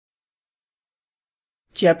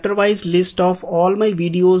chapter-wise list of all my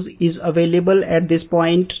videos is available at this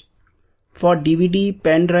point. For DVD,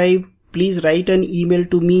 pen drive, please write an email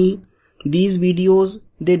to me. These videos,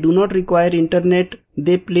 they do not require internet,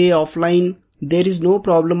 they play offline, there is no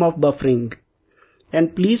problem of buffering.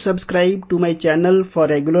 And please subscribe to my channel for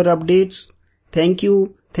regular updates. Thank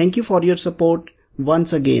you for your support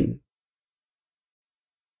once again.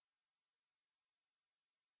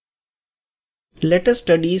 Let us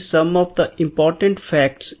study some of the important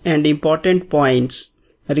facts and important points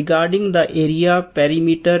regarding the area,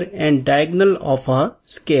 perimeter and diagonal of a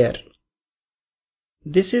square.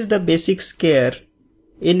 This is the basic square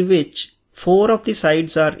in which 4 of the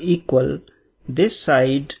sides are equal. This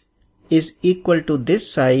side is equal to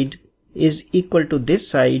this side is equal to this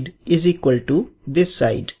side is equal to this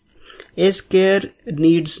side. A square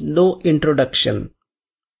needs no introduction.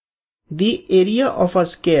 The area of a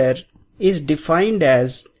square is defined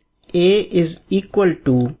as A is equal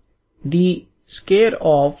to the square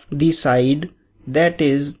of the side, that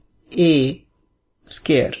is A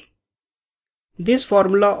square. This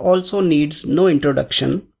formula also needs no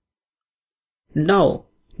introduction. Now,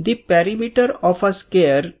 the perimeter of a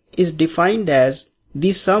square is defined as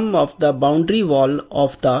the sum of the boundary wall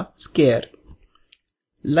of the square.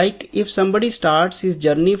 Like if somebody starts his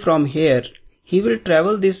journey from here, he will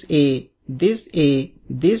travel this A, this A,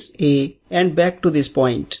 this A and back to this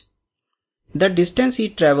point. The distance he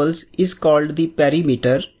travels is called the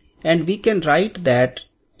perimeter, and we can write that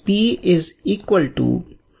P is equal to,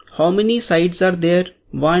 how many sides are there?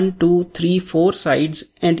 1, 2, 3, 4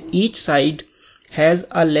 sides, and each side has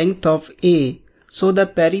a length of A, so the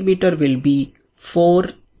perimeter will be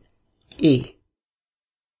 4A.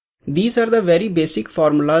 These are the very basic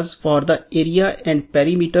formulas for the area and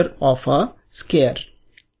perimeter of a square.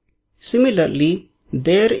 Similarly,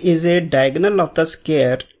 there is a diagonal of the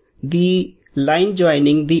square. The line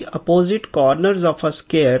joining the opposite corners of a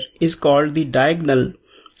square is called the diagonal.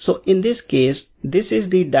 So in this case, this is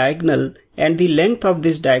the diagonal and the length of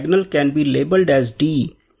this diagonal can be labeled as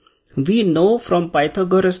D. We know from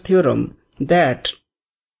Pythagoras theorem that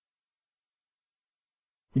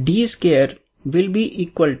D square will be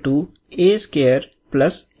equal to A square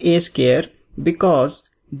plus A square because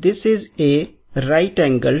this is a right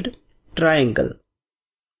angled triangle.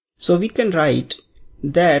 So we can write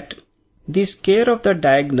that the square of the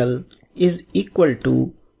diagonal is equal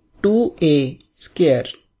to 2A square.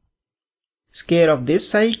 Square of this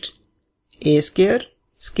side A square,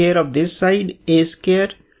 square of this side A square.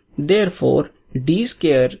 Therefore, D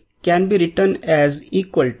square can be written as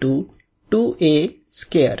equal to 2A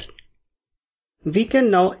square. We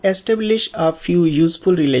can now establish a few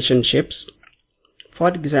useful relationships. For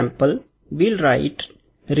example, we'll write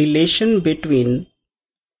relation between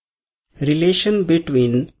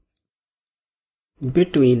D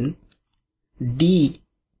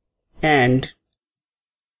and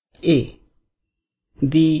A,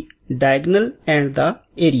 the diagonal and the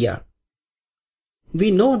area.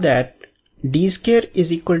 We know that D square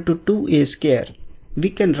is equal to 2A square.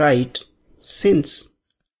 We can write, since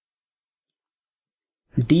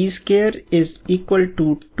D square is equal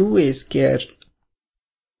to 2A square,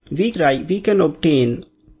 we can obtain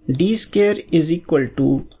D square is equal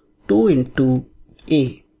to 2 into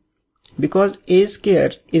A. Because A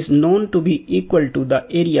square is known to be equal to the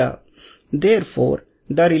area, therefore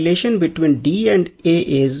the relation between D and A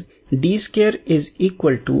is D square is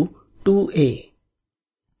equal to 2A.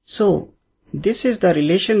 So this is the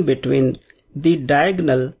relation between the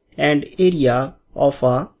diagonal and area of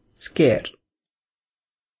a square.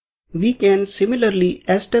 We can similarly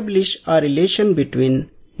establish a relation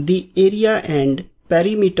between the area and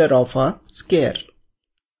perimeter of a square.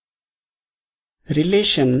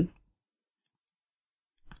 Relation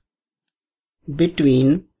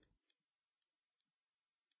between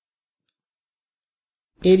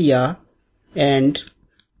area and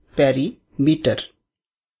perimeter.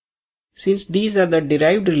 Since these are the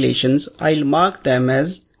derived relations, I'll mark them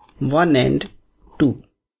as 1 and 2.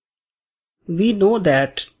 We know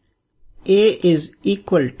that A is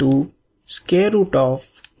equal to square root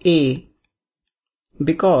of A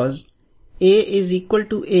because A is equal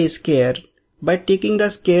to A square. By taking the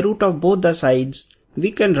square root of both the sides,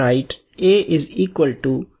 we can write A is equal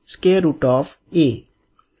to square root of A.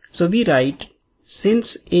 So we write,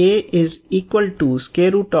 since A is equal to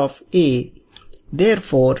square root of A,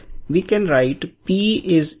 therefore we can write P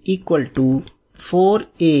is equal to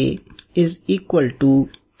 4A is equal to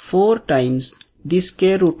 4 times the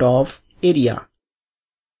square root of area.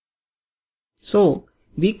 So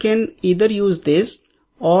we can either use this,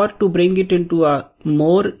 or to bring it into a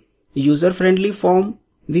more user-friendly form,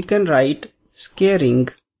 we can write squaring,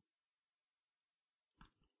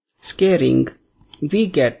 we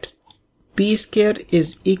get p square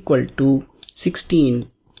is equal to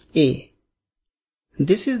 16a.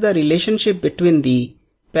 This is the relationship between the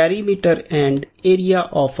perimeter and area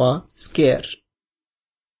of a square.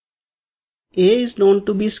 A is known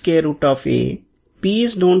to be square root of a, p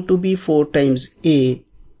is known to be 4 times a,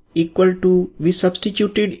 equal to, we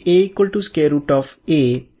substituted a equal to square root of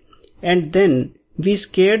a, and then we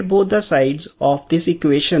squared both the sides of this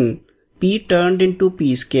equation. P turned into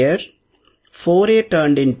p square, 4a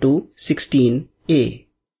turned into 16a.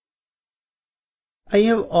 I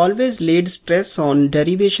have always laid stress on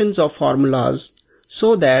derivations of formulas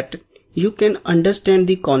so that you can understand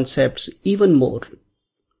the concepts even more.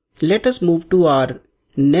 Let us move to our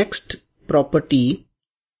next property.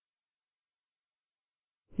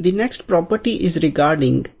 The next property is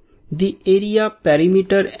regarding the area,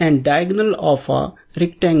 perimeter and diagonal of a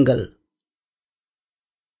rectangle.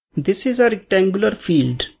 This is a rectangular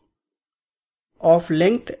field of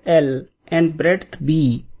length L and breadth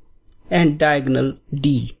B and diagonal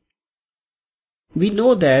D. We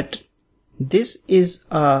know that this is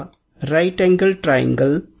a right angle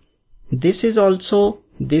triangle. This is also,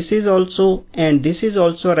 and this is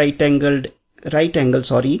also right angle.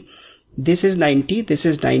 This is 90, this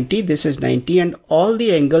is 90, this is 90, and all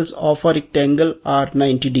the angles of a rectangle are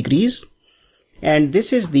 90 degrees. And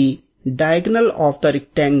this is the diagonal of the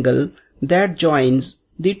rectangle that joins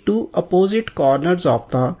the two opposite corners of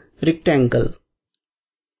the rectangle.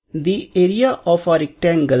 The area of a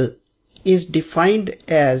rectangle is defined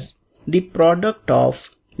as the product of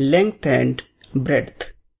length and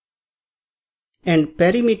breadth. And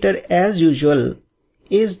perimeter, as usual,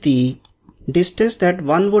 is the distance that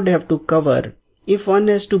one would have to cover if one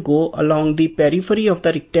has to go along the periphery of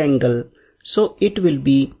the rectangle. So it will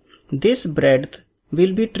be, this breadth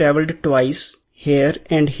will be travelled twice, here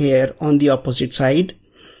and here on the opposite side.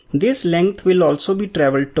 This length will also be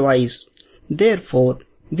travelled twice. Therefore,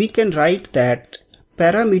 we can write that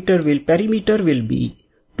perimeter will be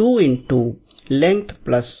 2 into length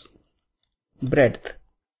plus breadth.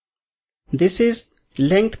 This is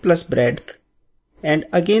length plus breadth, and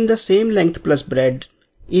again the same length plus breadth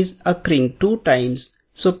is occurring 2 times,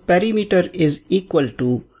 so perimeter is equal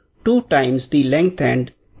to 2 times the length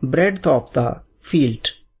and breadth of the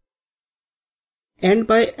field. And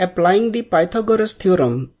by applying the Pythagoras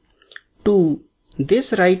theorem to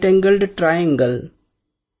this right-angled triangle,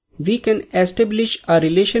 we can establish a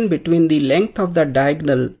relation between the length of the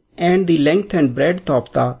diagonal and the length and breadth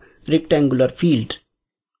of the rectangular field.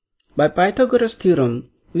 By Pythagoras theorem,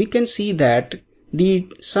 we can see that the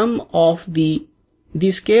sum of the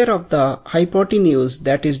square of the hypotenuse,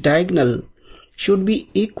 that is diagonal, should be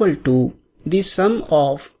equal to the sum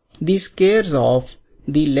of the squares of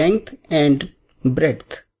the length and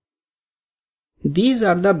breadth. These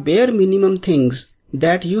are the bare minimum things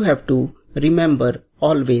that you have to remember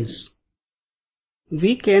always.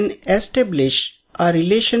 We can establish a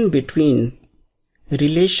relation between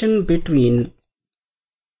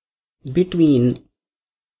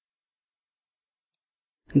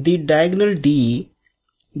the diagonal D,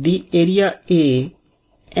 the area A,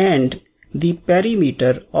 and the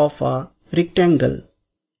perimeter of a rectangle.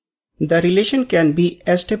 The relation can be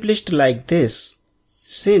established like this.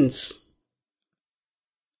 Since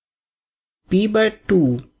P by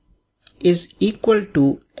 2 is equal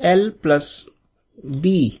to L plus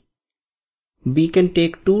B, we can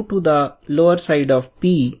take 2 to the lower side of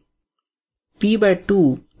P. P by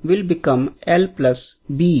 2 will become L plus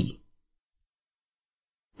B.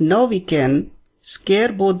 Now we can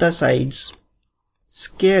square both the sides.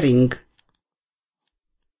 Squaring,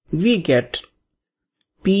 we get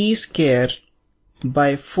P square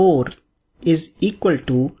by 4 is equal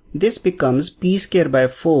to, this becomes P square by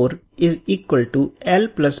 4 is equal to L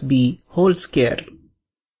plus B whole square.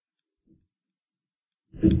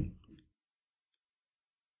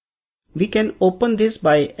 We can open this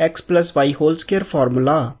by x plus y whole square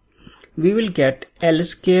formula. We will get L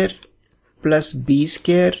square plus B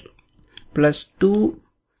square plus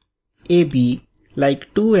 2AB,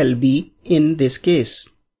 like 2LB in this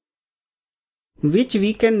case, which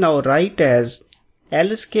we can now write as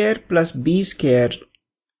L square plus B square.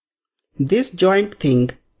 This joint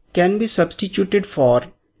thing can be substituted for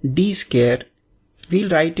D square. We'll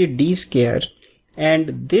write it D square,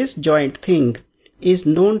 and this joint thing is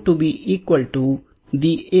known to be equal to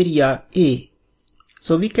the area A.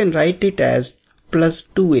 So we can write it as plus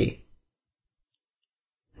 2A.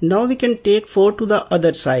 Now we can take 4 to the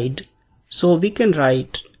other side. So we can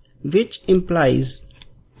write, which implies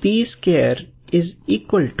P square is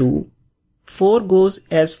equal to 4 goes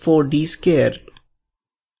as 4d square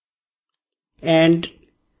and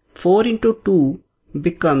 4 into 2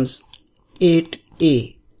 becomes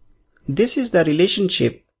 8a. This is the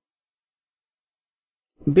relationship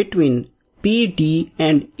between PD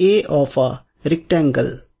and A of a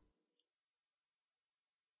rectangle.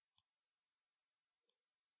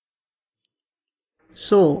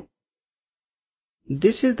 So,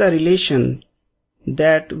 this is the relation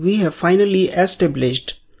that we have finally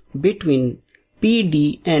established between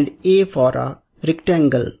PD and A for a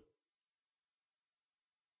rectangle.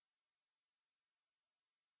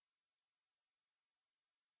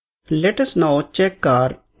 Let us now check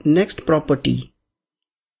our next property.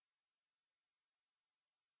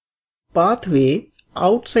 Pathway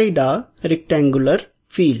outside a rectangular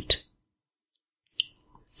field.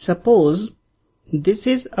 Suppose this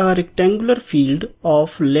is a rectangular field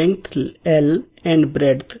of length L and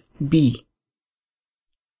breadth B.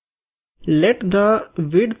 Let the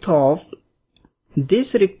width of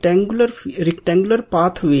this rectangular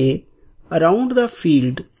pathway around the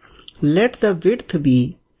field, let the width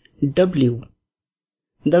be W.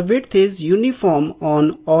 The width is uniform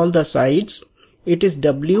on all the sides. It is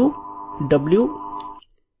W,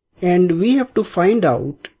 and we have to find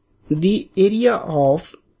out the area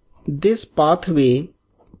of this pathway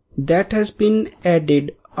that has been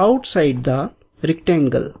added outside the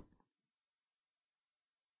rectangle.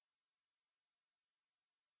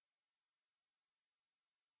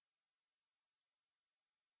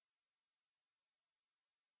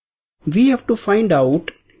 We have to find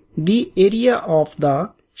out the area of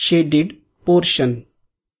the shaded portion.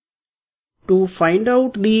 To find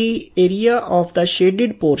out the area of the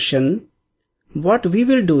shaded portion, what we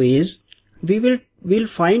will do is we'll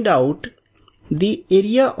find out the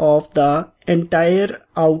area of the entire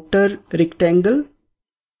outer rectangle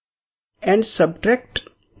and subtract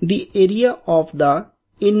the area of the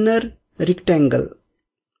inner rectangle.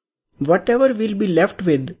 Whatever will be left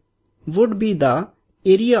with would be the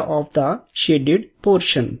area of the shaded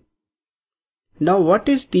portion. Now what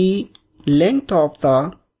is the length of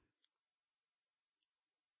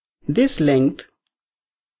this length?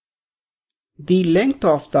 The length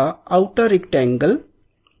of the outer rectangle,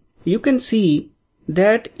 you can see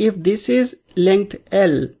that if this is length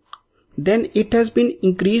L, then it has been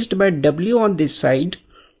increased by W on this side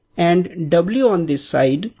and W on this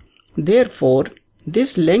side. Therefore,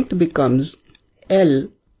 this length becomes L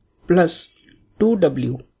plus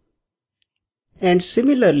 2W. And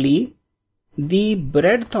similarly, the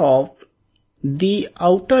breadth of the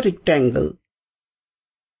outer rectangle,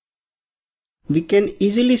 we can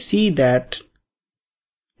easily see that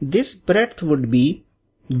this breadth would be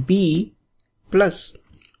B plus,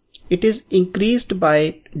 it is increased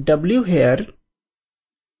by W here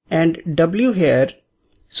and W here,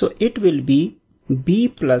 so it will be B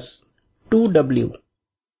plus 2W.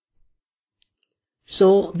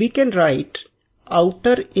 So we can write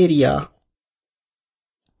outer area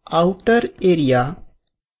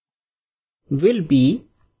will be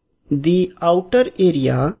the outer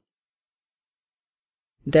area,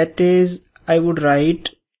 that is, I would write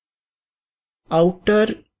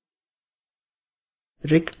outer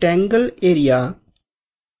rectangle area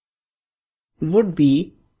would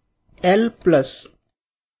be L plus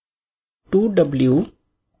 2W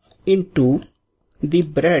into the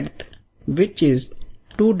breadth, which is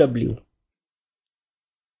 2W.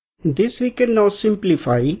 This we can now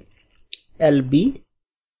simplify. LB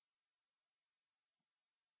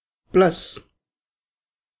plus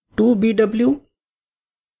 2BW,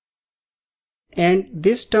 and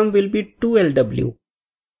this term will be 2LW.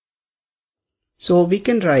 So we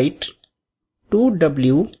can write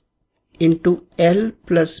 2W into L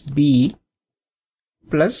plus B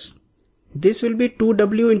plus, this will be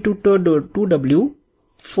 2W into 2W,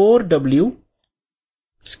 4W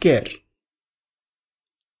square.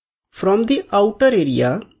 From the outer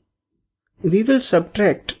area, we will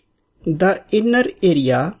subtract the inner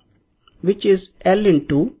area, which is L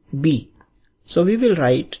into B. So we will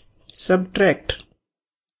write subtract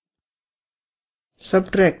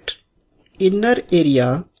inner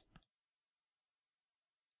area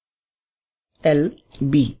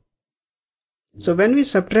LB. So when we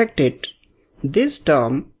subtract it, this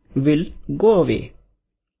term will go away.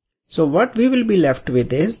 So what we will be left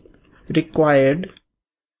with is required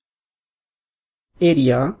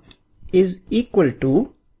area is equal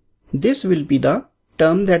to, this will be the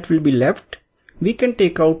term that will be left. We can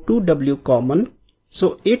take out 2W common,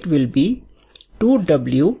 so it will be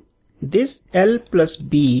 2W, this L plus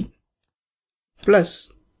B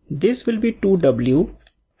plus this will be 2W,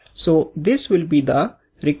 so this will be the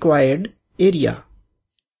required area.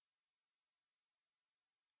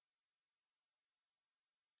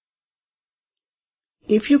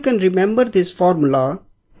 If you can remember this formula,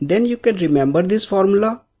 then you can remember this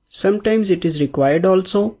formula. Sometimes it is required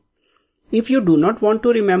also. If you do not want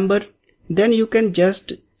to remember, then you can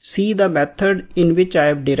just see the method in which I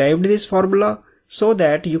have derived this formula so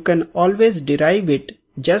that you can always derive it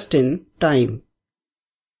just in time.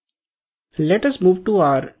 Let us move to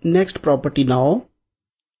our next property now.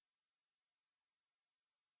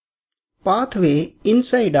 Pathway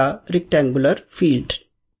inside a rectangular field.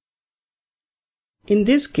 In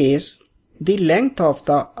this case, the length of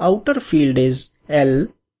the outer field is L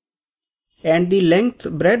and the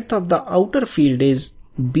breadth of the outer field is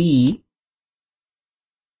B,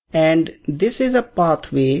 and this is a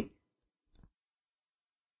pathway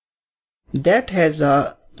that has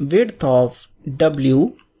a width of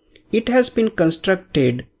W. It has been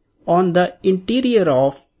constructed on the interior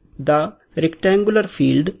of the rectangular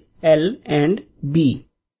field L and B.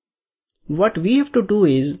 What we have to do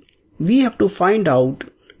is we have to find out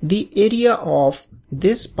the area of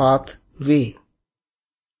this pathway.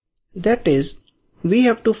 That is, we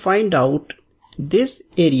have to find out this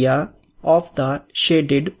area of the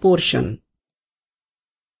shaded portion.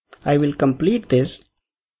 I will complete this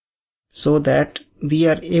so that we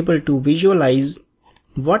are able to visualize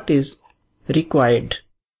what is required.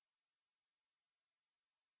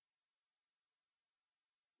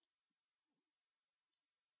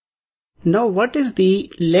 Now, what is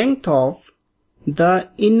the length of the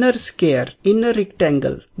inner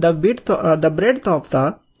rectangle, the breadth of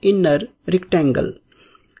the inner rectangle?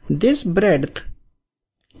 This breadth,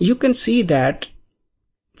 you can see that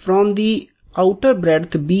from the outer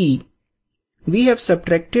breadth B, we have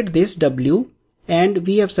subtracted this W and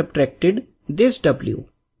we have subtracted this W.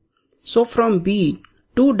 So from B,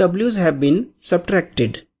 two W's have been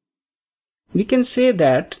subtracted. We can say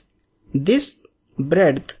that this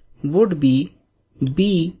breadth would be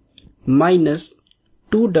B minus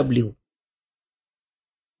 2W.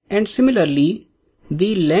 And similarly,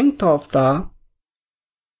 the length of the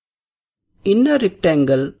inner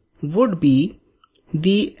rectangle would be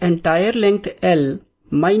the entire length L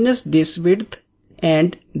minus this width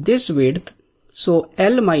and this width. So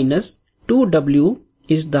L minus 2W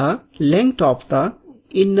is the length of the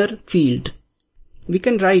inner field. We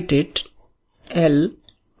can write it L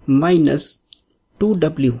minus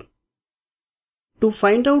 2W. To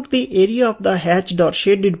find out the area of the hatched or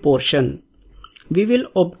shaded portion, we will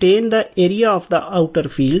obtain the area of the outer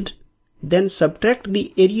field, then subtract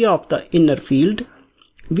the area of the inner field.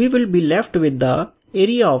 We will be left with the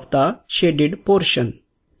area of the shaded portion.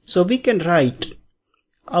 So we can write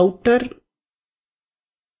outer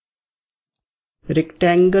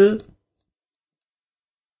rectangle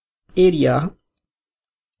area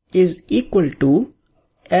is equal to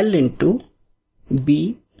L into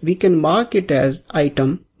B. We can mark it as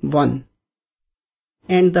item 1.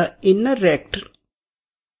 And the inner rect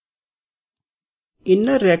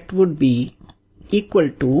would be equal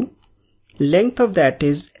to length of that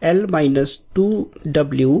is L minus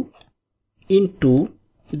 2W into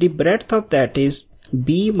the breadth of that is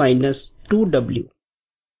B minus 2W.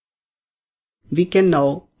 We can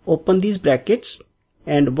now open these brackets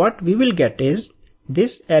and what we will get is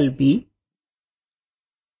this LB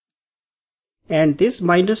and this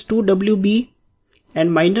minus 2WB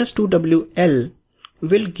and minus 2WL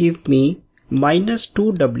will give me minus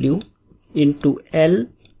 2W into L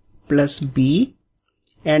plus B,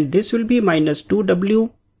 and this will be minus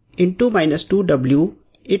 2W into minus 2W,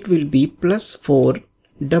 it will be plus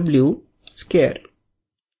 4W square.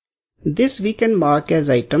 This we can mark as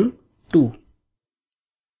item 2.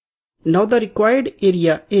 Now the required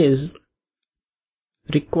area is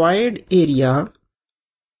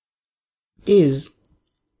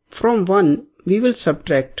from 1 we will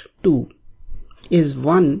subtract 2 is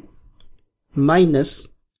 1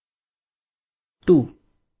 minus 2.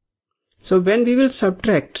 So when we will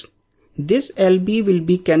subtract, this LB will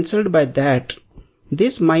be cancelled by that.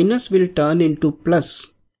 This minus will turn into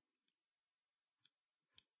plus.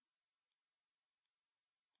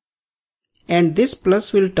 And this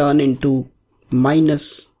plus will turn into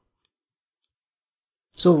minus.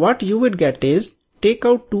 So what you would get is, take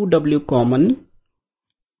out 2W common,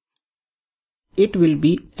 it will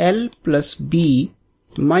be L plus B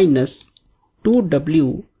minus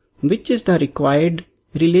 2W, which is the required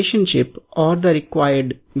relationship or the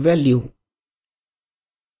required value.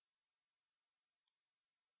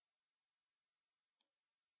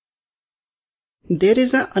 There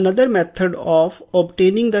is another method of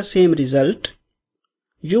obtaining the same result.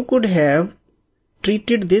 You could have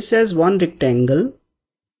treated this as one rectangle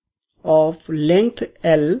of length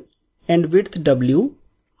L and width W.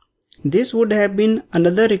 This would have been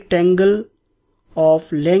another rectangle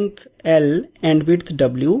of length L and width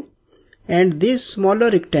W, and this smaller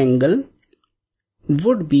rectangle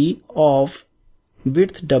would be of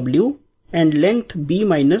width W and length B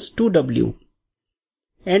minus 2W.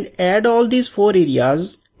 And add all these four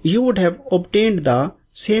areas, you would have obtained the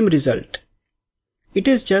same result. It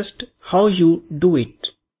is just how you do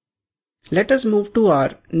it. Let us move to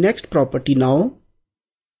our next property now.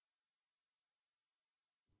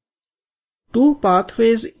 Two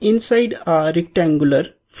pathways inside a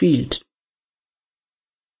rectangular field.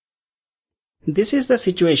 This is the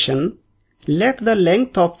situation. Let the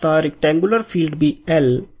length of the rectangular field be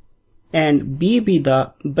L and B be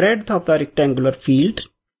the breadth of the rectangular field,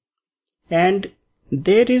 and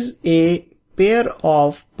there is a pair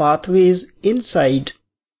of pathways inside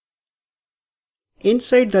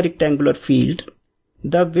the rectangular field.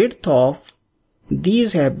 The width of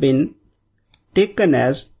these have been taken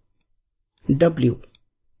as W.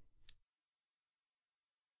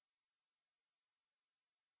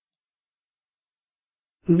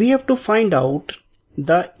 We have to find out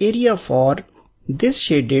the area for this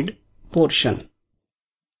shaded portion.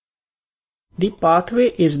 The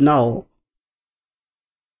pathway is now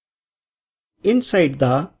inside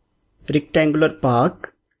the rectangular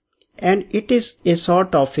path, and it is a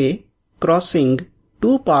sort of a crossing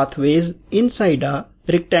two pathways inside a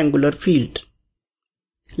rectangular field.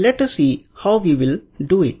 Let us see how we will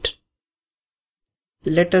do it.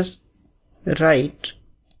 Let us write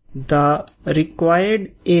the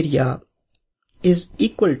required area is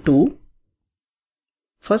equal to,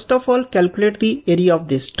 first of all, calculate the area of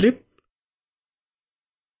this strip.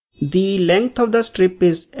 The length of the strip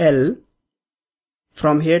is L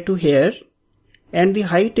from here to here, and the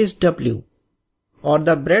height is W, or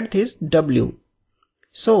the breadth is W.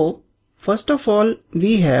 So, first of all,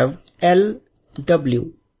 we have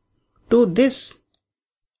LW. To this,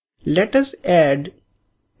 let us add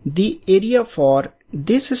the area for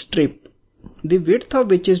this strip, the width of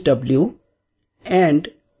which is W and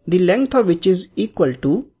the length of which is equal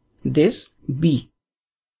to this B.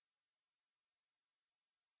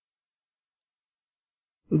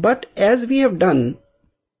 But as we have done,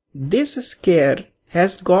 this square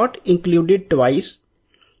has got included twice,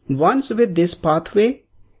 once with this pathway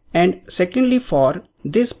and secondly for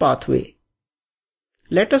this pathway.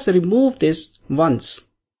 Let us remove this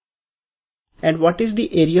once. And what is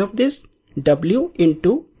the area of this? W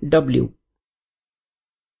into W.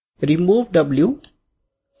 Remove W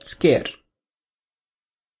square.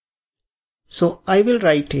 So I will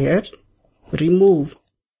write here, remove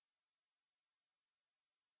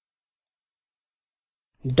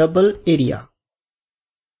double area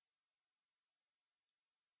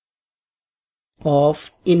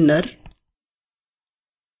of inner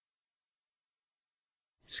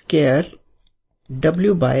square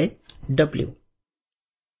W by W.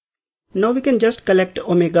 Now we can just collect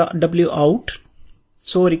omega W out.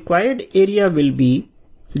 So required area will be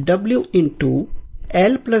W into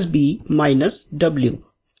L plus B minus W.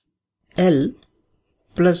 L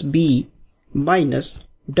plus B minus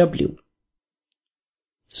W.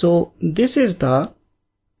 So this is the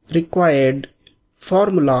required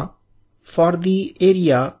formula for the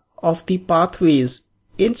area of the pathways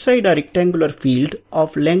inside a rectangular field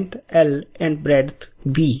of length L and breadth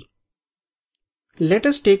B. Let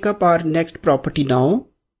us take up our next property now.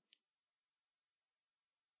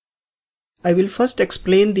 I will first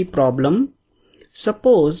explain the problem.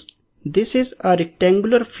 Suppose this is a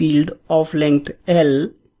rectangular field of length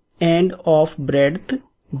L and of breadth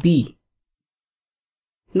B.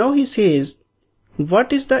 Now he says,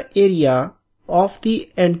 what is the area of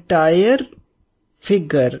the entire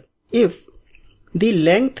figure if the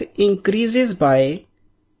length increases by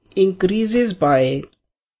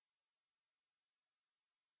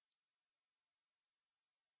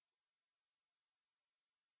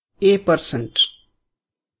a%.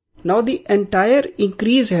 Now the entire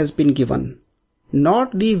increase has been given,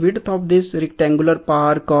 not the width of this rectangular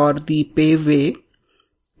park or the paveway.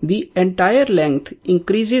 The entire length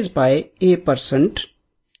increases by a%.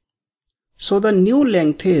 So the new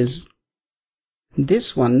length is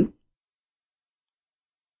this one.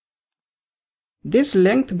 This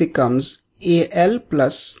length becomes AL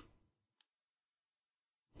plus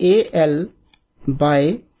AL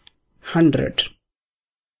by 100.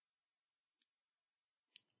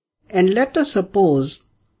 And let us suppose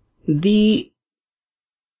the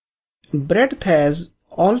breadth has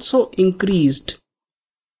also increased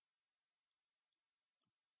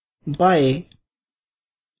by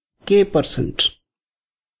k%.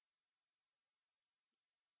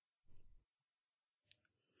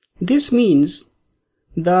 This means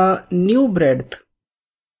the new breadth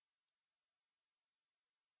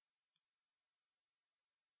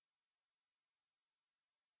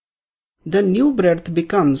the new breadth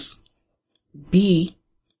becomes B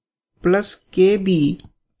plus KB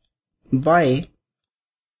by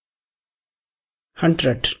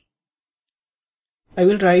 100. I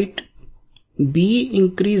will write B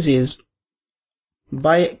increases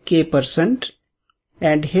by K%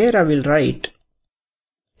 and here I will write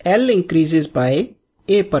L increases by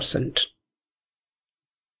A%.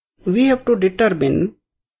 We have to determine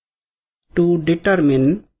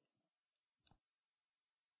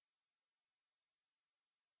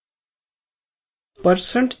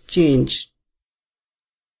percent change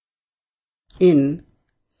in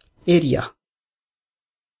area.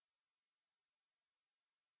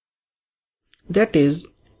 That is,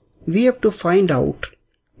 we have to find out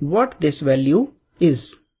what this value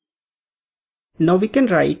is. Now we can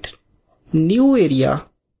write new area.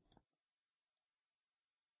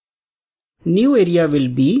 New area will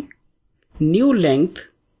be new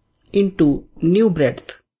length into new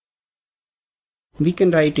breadth. We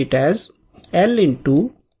can write it as L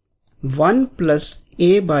into 1 plus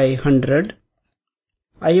A by 100.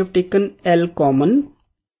 I have taken L common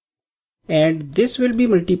and this will be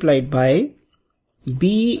multiplied by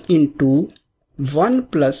B into 1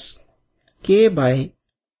 plus K by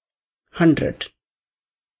 100.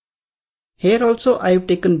 Here also I have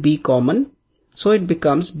taken B common, so it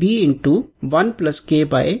becomes B into 1 plus K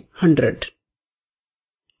by 100.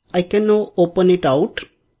 I can now open it out.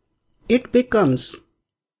 It becomes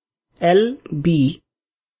LB.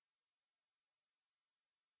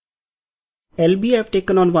 LB I have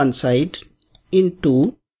taken on one side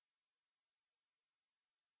into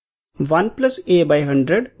 1 plus A by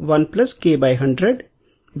 100, 1 plus K by 100.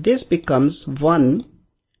 This becomes 1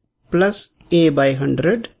 plus A by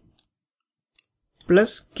 100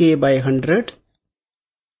 plus K by 100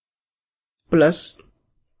 plus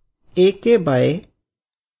AK by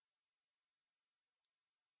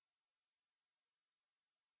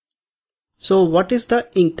So what is the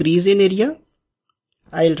increase in area?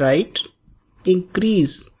 I'll write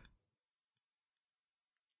increase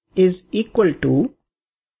is equal to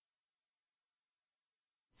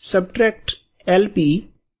subtract LB.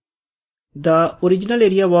 The original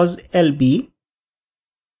area was LB.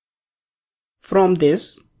 From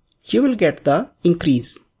this, you will get the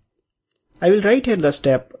increase. I will write here the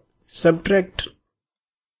step subtract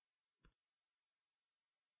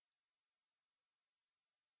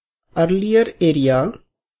earlier area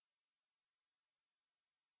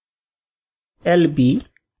LB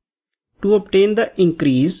to obtain the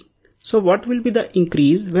increase. So what will be the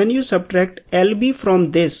increase when you subtract LB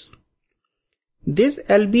from this? This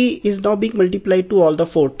LB is now being multiplied to all the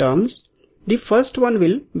four terms. The first one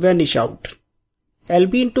will vanish out.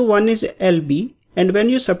 LB into 1 is LB, and when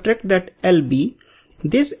you subtract that LB,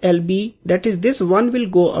 this LB, that is this 1 will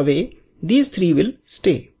go away, these 3 will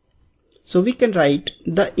stay. So we can write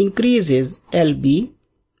the increase is LB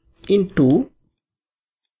into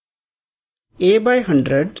A by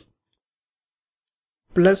 100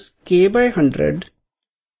 plus K by 100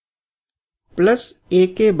 plus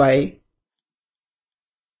AK by.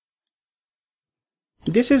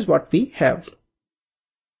 This is what we have.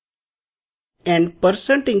 And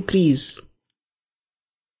percent increase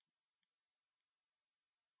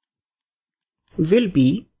will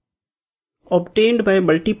be obtained by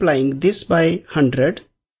multiplying this by 100.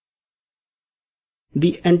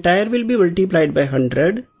 The entire will be multiplied by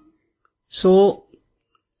 100. So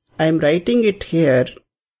I am writing it here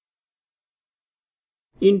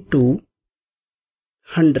into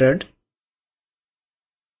 100.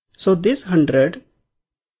 So this 100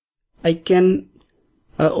 I can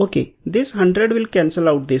this 100 will cancel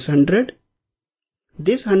out this 100.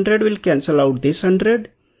 This 100 will cancel out this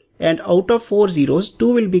 100. And out of 4 zeros,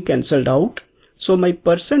 2 will be cancelled out. So my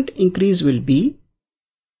percent increase will be.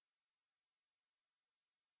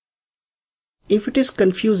 If it is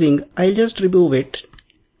confusing, I'll just remove it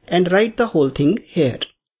and write the whole thing here.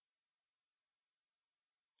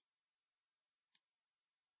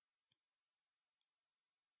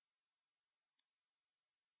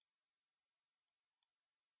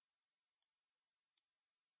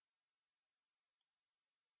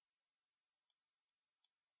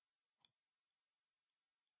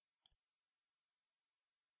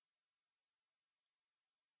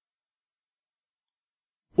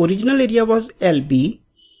 Original area was LB,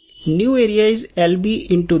 new area is LB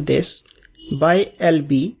into this by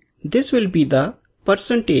LB. This will be the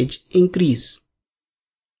percentage increase.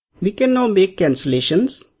 We can now make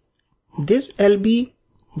cancellations. This LB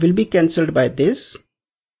will be cancelled by this,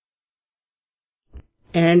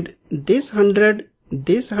 and this 100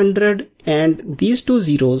 and these two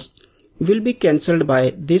zeros will be cancelled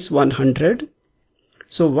by this 100.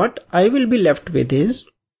 So what I will be left with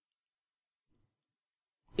is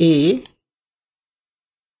A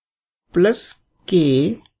plus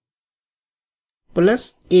K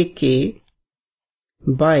plus AK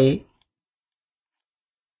by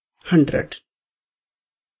 100.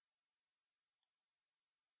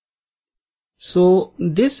 So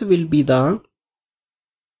this will be the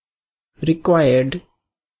required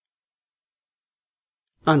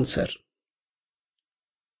answer.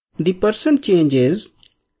 The percent change is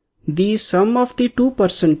the sum of the two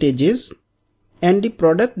percentages and the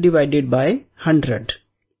product divided by 100.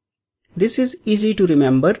 This is easy to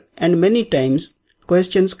remember, and many times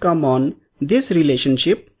questions come on this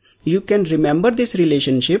relationship. You can remember this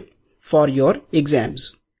relationship for your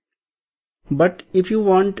exams. But if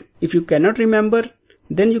you cannot remember,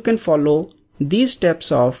 then you can follow these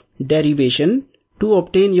steps of derivation to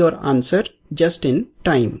obtain your answer just in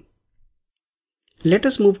time. Let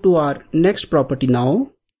us move to our next property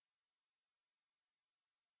now.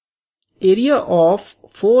 Area of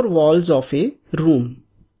four walls of a room.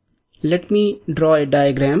 Let me draw a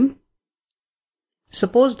diagram.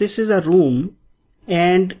 Suppose this is a room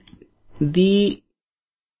and the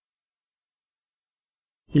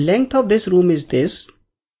length of this room is this.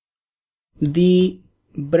 The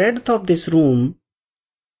breadth of this room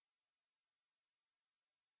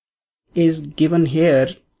is given here,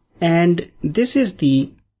 and this is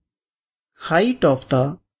the height of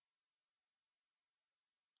the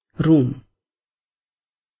room.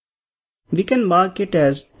 We can mark it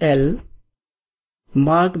as L,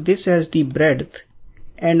 mark this as the breadth,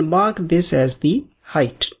 and mark this as the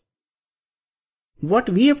height. What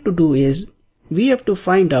we have to do is, we have to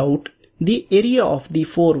find out the area of the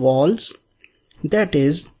four walls, that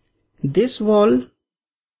is, this wall,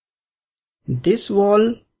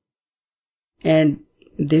 and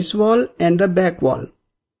this wall, and the back wall.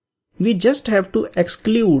 We just have to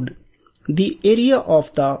exclude the area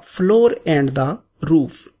of the floor and the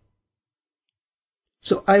roof.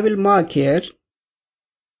 So I will mark here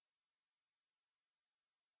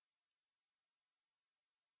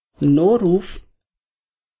no roof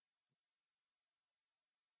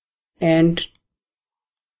and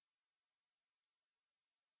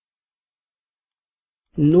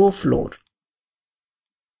no floor.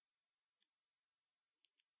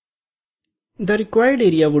 The required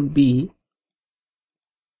area would be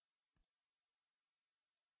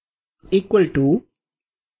equal to,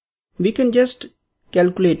 we can just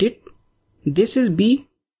calculate it. This is B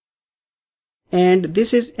and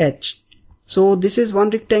this is H. So this is one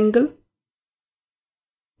rectangle.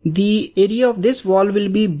 The area of this wall will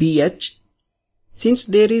be BH. Since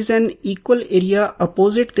there is an equal area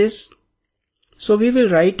opposite this, so we will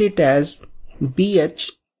write it as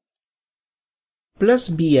BH plus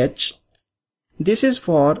BH. This is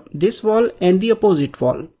for this wall and the opposite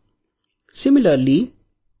wall. Similarly,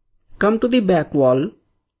 come to the back wall.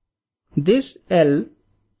 This L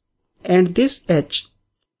and this H,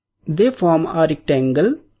 they form a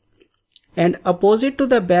rectangle, and opposite to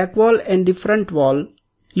the back wall and the front wall,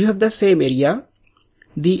 you have the same area,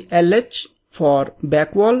 the LH for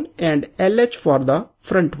back wall and LH for the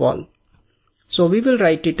front wall. So we will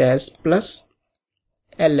write it as plus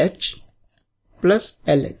LH plus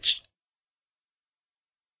LH.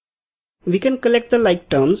 We can collect the like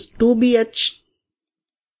terms, 2BH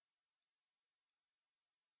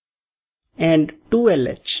and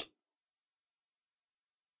 2LH,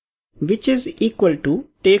 which is equal to,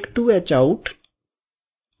 take 2H out,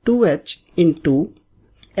 2H into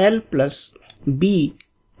L plus B,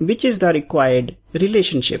 which is the required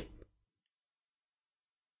relationship.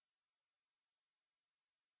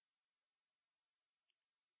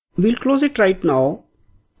 We'll close it right now.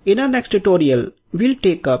 In our next tutorial, we'll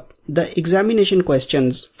take up the examination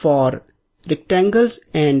questions for rectangles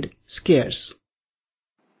and squares.